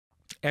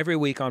Every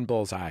week on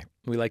Bullseye,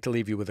 we like to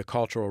leave you with a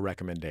cultural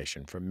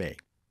recommendation from me.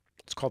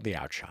 It's called The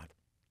Outshot.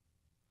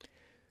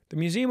 The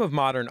Museum of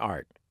Modern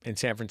Art in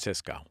San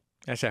Francisco,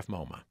 SF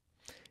MoMA,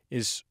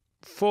 is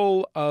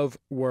full of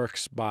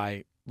works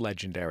by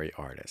legendary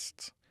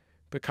artists.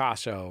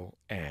 Picasso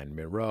and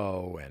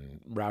Miro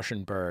and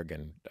Rauschenberg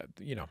and,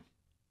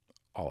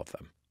 all of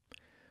them.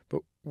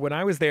 But when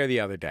I was there the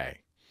other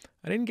day,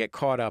 I didn't get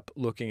caught up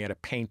looking at a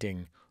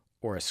painting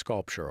or a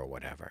sculpture or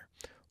whatever.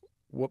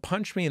 What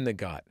punched me in the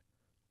gut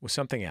was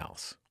something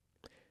else.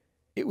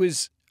 It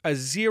was a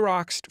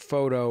Xeroxed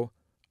photo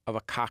of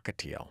a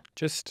cockatiel,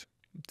 just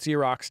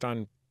Xeroxed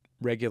on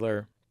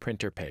regular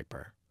printer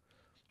paper.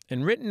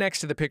 And written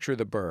next to the picture of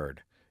the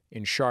bird,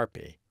 in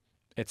Sharpie,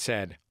 it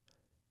said,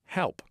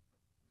 "Help,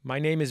 my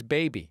name is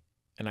Baby,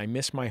 and I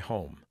miss my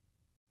home."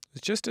 It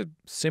was just a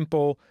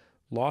simple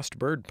lost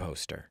bird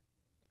poster.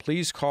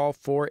 Please call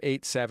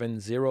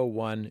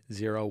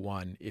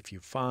 487-0101 if you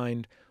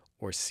find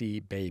or see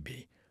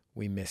Baby.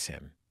 We miss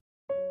him.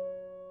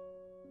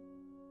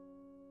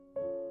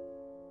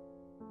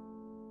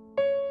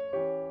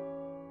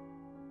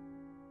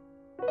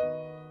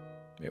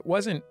 It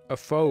wasn't a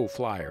faux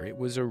flyer. It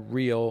was a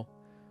real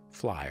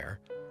flyer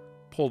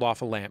pulled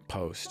off a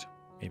lamppost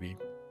maybe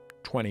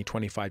 20,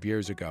 25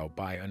 years ago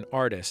by an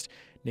artist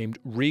named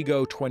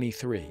Rigo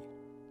 23.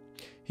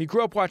 He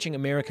grew up watching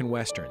American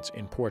Westerns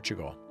in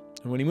Portugal.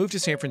 And when he moved to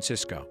San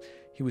Francisco,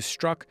 he was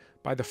struck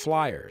by the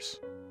flyers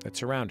that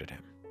surrounded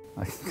him.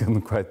 I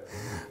couldn't quite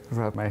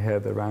wrap my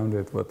head around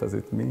it. What does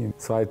it mean?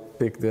 So I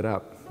picked it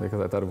up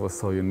because I thought it was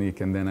so unique.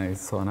 And then I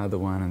saw another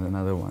one and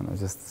another one. I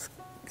just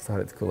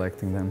started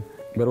collecting them.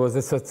 But it was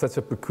just such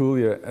a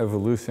peculiar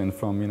evolution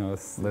from,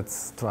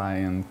 let's try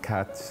and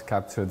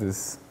capture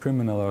this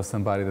criminal or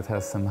somebody that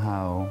has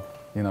somehow,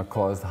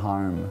 caused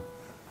harm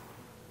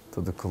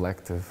to the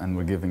collective. And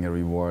we're giving a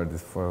reward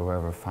for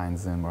whoever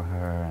finds him or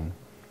her. And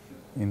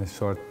in a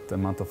short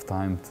amount of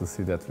time to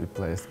see that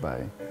replaced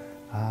by,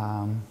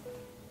 I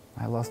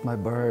lost my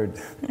bird.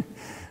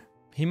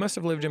 He must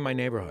have lived in my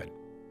neighborhood,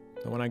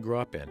 the one I grew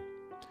up in.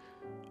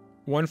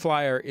 One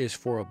flyer is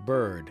for a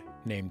bird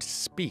named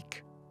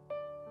Speak.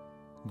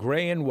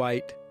 Gray and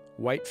white,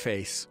 white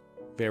face,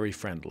 very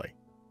friendly.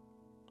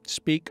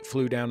 Speak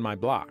flew down my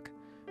block,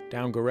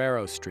 down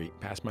Guerrero Street,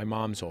 past my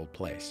mom's old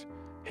place,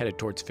 headed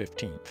towards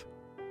 15th.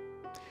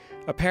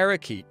 A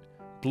parakeet,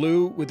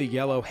 blue with a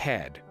yellow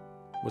head,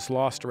 was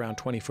lost around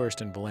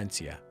 21st and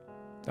Valencia,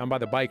 down by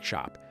the bike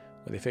shop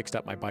where they fixed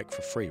up my bike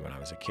for free when I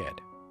was a kid.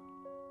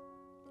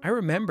 I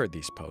remember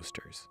these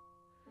posters,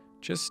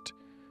 just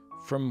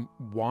from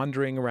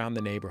wandering around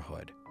the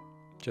neighborhood,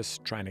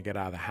 just trying to get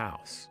out of the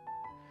house,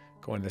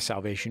 going to the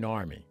Salvation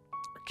Army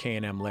or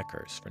K&M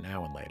Liquors for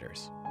now and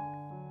laters.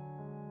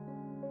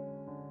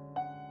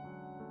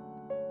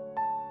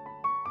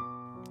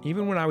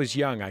 Even when I was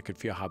young, I could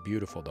feel how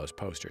beautiful those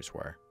posters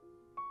were.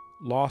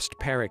 Lost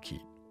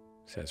parakeet,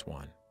 says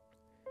one.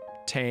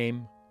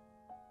 Tame,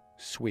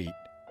 sweet,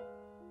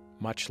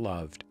 much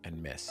loved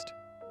and missed.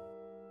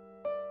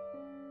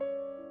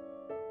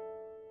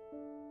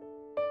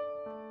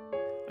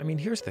 I mean,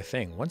 here's the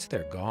thing. Once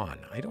they're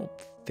gone, I don't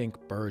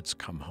think birds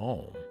come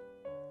home.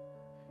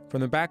 From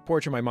the back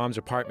porch of my mom's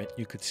apartment,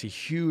 you could see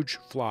huge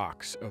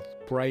flocks of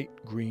bright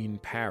green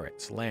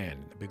parrots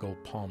land in the big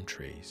old palm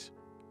trees.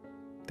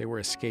 They were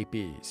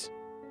escapees,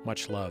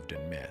 much loved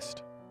and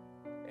missed.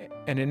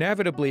 And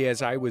inevitably,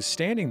 as I was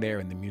standing there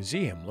in the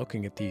museum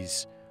looking at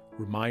these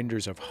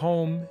reminders of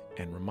home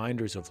and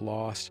reminders of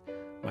loss,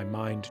 my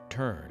mind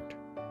turned.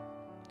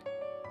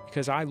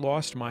 Because I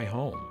lost my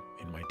home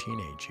in my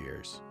teenage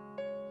years,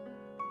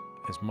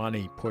 as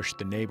money pushed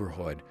the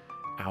neighborhood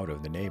out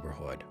of the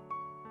neighborhood.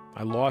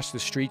 I lost the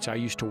streets I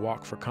used to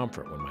walk for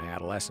comfort when my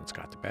adolescence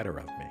got the better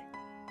of me.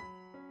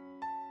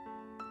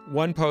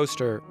 One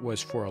poster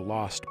was for a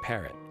lost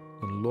parrot,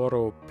 un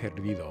loro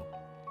perdido,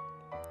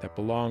 that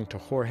belonged to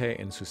Jorge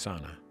and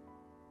Susana.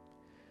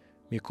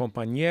 Mi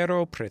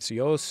compañero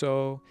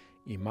precioso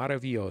y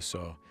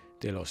maravilloso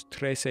de los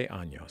 13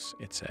 años,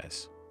 it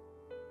says.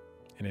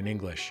 And in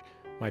English,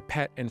 my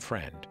pet and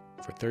friend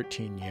for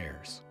 13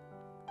 years,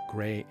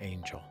 Gray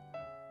Angel.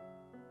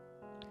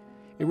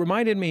 It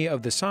reminded me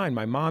of the sign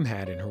my mom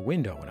had in her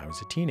window when I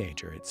was a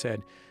teenager. It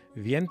said,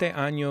 20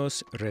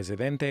 años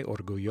residente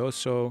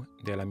orgulloso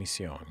de la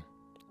misión,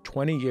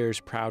 20 years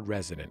proud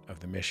resident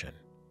of the mission,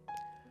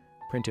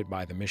 printed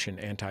by the Mission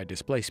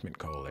Anti-Displacement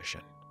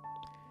Coalition.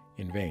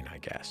 In vain, I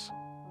guess.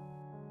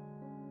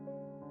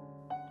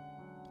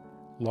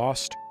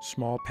 Lost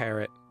small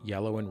parrot,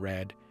 yellow and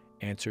red,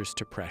 answers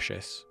to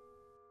precious.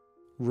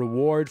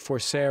 Reward for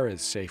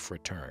Sarah's safe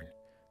return.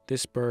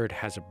 This bird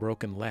has a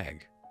broken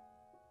leg.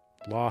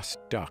 Lost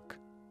duck,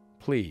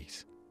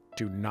 please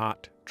do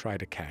not try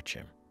to catch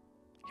him.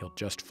 He'll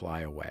just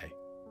fly away.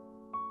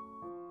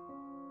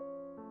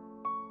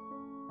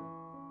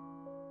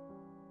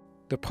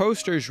 The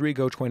posters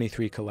Rigo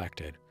 23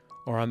 collected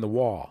are on the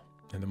wall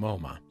in the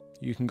MoMA.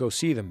 You can go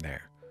see them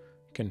there.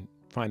 You can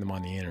find them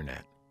on the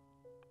internet.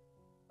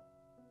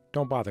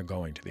 Don't bother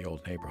going to the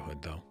old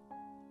neighborhood, though.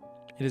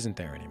 It isn't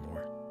there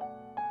anymore.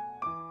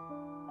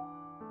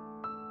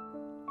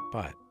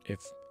 But if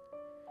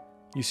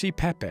you see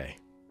Pepe,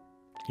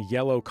 a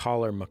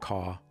yellow-collar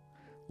macaw,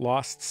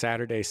 lost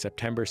Saturday,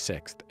 September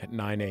 6th at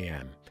 9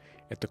 a.m.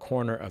 at the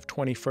corner of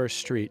 21st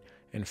Street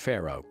and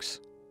Fair Oaks,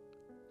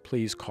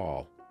 please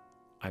call.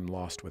 I'm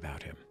lost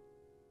without him.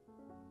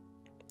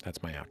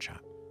 That's my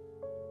outshot.